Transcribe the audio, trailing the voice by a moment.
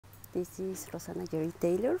This is Rosana Jerry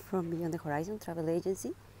Taylor from Beyond the Horizon Travel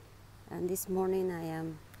Agency, and this morning I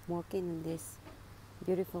am walking in this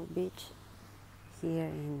beautiful beach here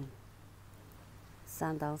in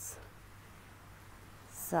Sandals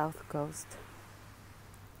South Coast.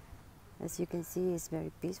 As you can see, it's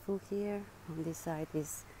very peaceful here. On this side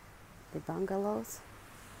is the bungalows,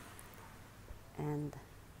 and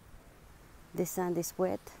the sand is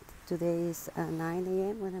wet. Today is 9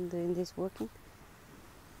 a.m. when I'm doing this walking,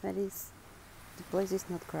 but the place is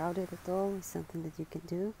not crowded at all. It's something that you can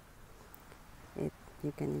do. You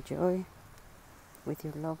can enjoy with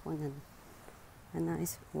your loved one, and a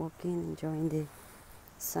nice walking, enjoying the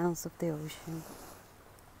sounds of the ocean,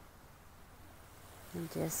 and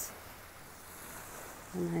just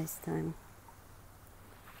a nice time.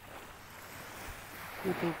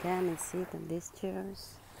 You can come and sit on these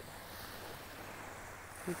chairs.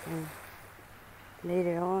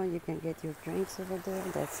 Later on you can get your drinks over there.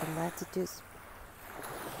 That's a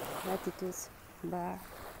Latitudes bar,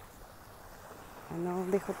 and all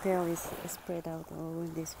the hotel is spread out all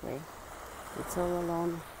in this way. It's all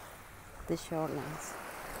along the shorelines.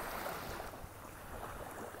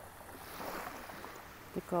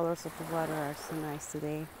 The colors of the water are so nice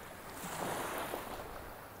today.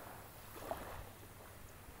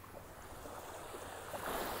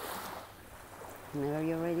 Whenever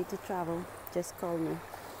you're ready to travel, just call me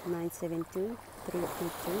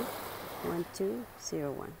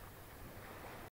 972-322-1201.